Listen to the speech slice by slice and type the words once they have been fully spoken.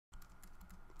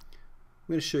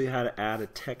going to show you how to add a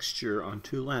texture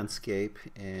onto landscape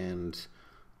and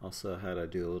also how to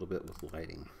do a little bit with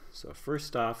lighting. So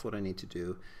first off, what I need to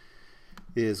do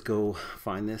is go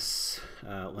find this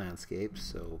landscape.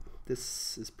 So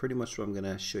this is pretty much what I'm going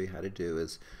to show you how to do,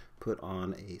 is put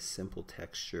on a simple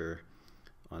texture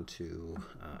onto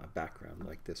a background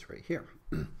like this right here.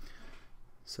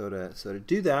 So to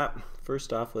do that,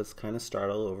 first off, let's kind of start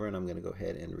all over, and I'm going to go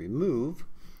ahead and remove.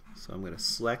 So I'm going to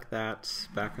select that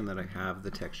background that I have the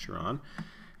texture on,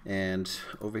 and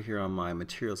over here on my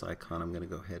materials icon, I'm going to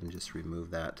go ahead and just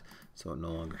remove that so it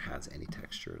no longer has any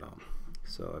texture at all.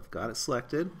 So I've got it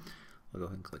selected. I'll go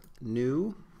ahead and click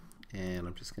New, and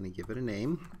I'm just going to give it a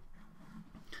name.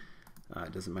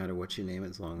 It doesn't matter what you name it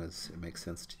as long as it makes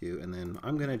sense to you. And then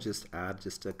I'm going to just add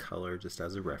just a color, just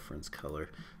as a reference color.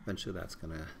 Eventually that's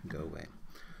going to go away.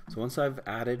 So once I've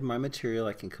added my material,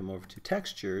 I can come over to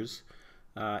Textures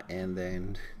and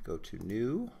then go to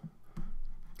New,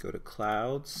 go to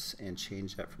Clouds, and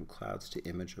change that from Clouds to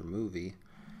Image or Movie.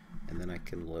 And then I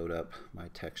can load up my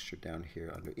texture down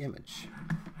here under Image.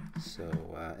 So,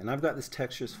 and I've got this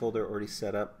Textures folder already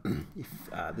set up.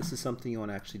 If this is something you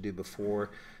want to actually do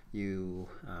before you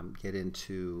get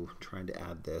into trying to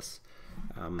add this.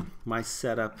 My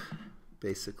setup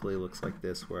basically looks like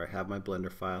this, where I have my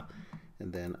Blender file,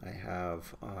 and then I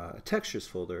have a Textures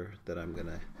folder that I'm going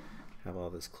to have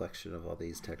all this collection of all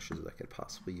these textures that I could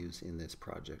possibly use in this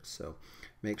project. So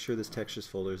make sure this Textures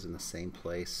folder is in the same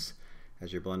place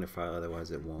as your Blender file,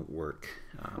 otherwise it won't work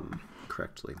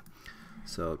correctly.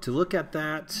 So to look at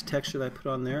that texture that I put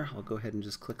on there, I'll go ahead and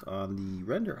just click on the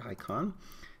render icon,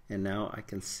 and now I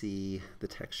can see the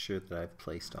texture that I've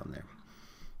placed on there.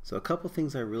 So a couple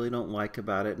things I really don't like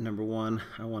about it. Number one,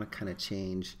 I want to kind of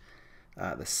change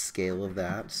the scale of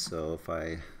that. So if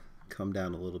I come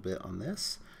down a little bit on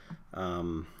this,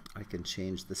 I can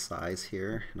change the size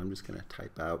here, and I'm just going to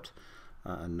type out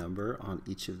a number on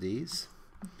each of these,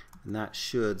 and that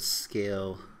should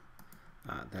scale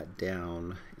that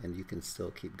down, and you can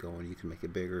still keep going. You can make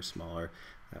it bigger, smaller.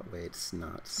 That way it's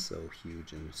not so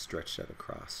huge and stretched out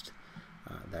across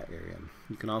that area.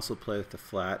 You can also play with the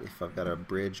flat. If I've got a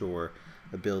bridge or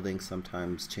a building,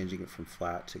 sometimes changing it from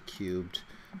flat to cubed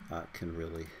can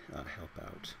really help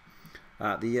out.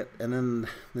 And then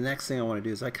the next thing I want to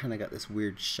do is I kind of got this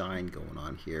weird shine going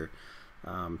on here.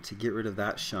 To get rid of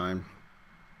that shine,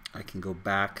 I can go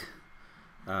back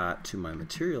to my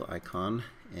material icon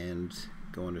and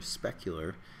go under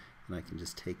specular, and I can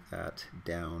just take that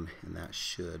down, and that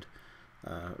should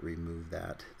remove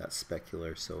that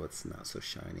specular so it's not so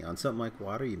shiny. On something like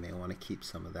water, you may want to keep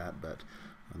some of that, but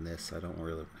on this I don't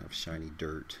really have shiny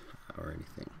dirt or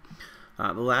anything.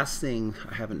 The last thing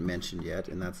I haven't mentioned yet,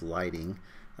 and that's lighting.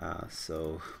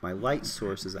 So my light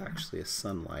source is actually a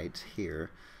sunlight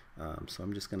here. So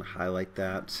I'm just going to highlight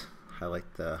that,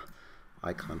 highlight the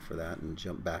icon for that, and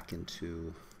jump back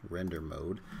into render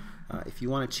mode. If you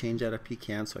want to change that up, you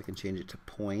can. So I can change it to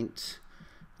point,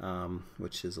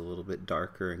 which is a little bit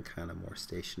darker and kind of more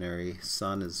stationary.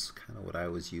 Sun is kind of what I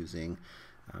was using,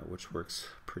 which works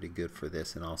pretty good for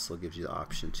this, and also gives you the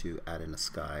option to add in a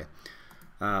sky.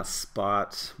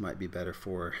 Spot might be better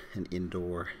for an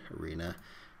indoor arena,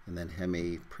 and then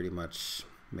Hemi pretty much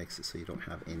makes it so you don't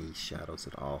have any shadows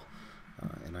at all,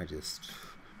 and I just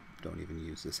don't even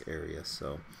use this area.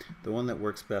 So the one that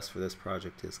works best for this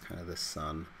project is kind of the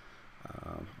sun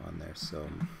on there. So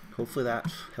hopefully that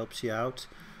helps you out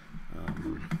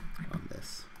on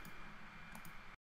this.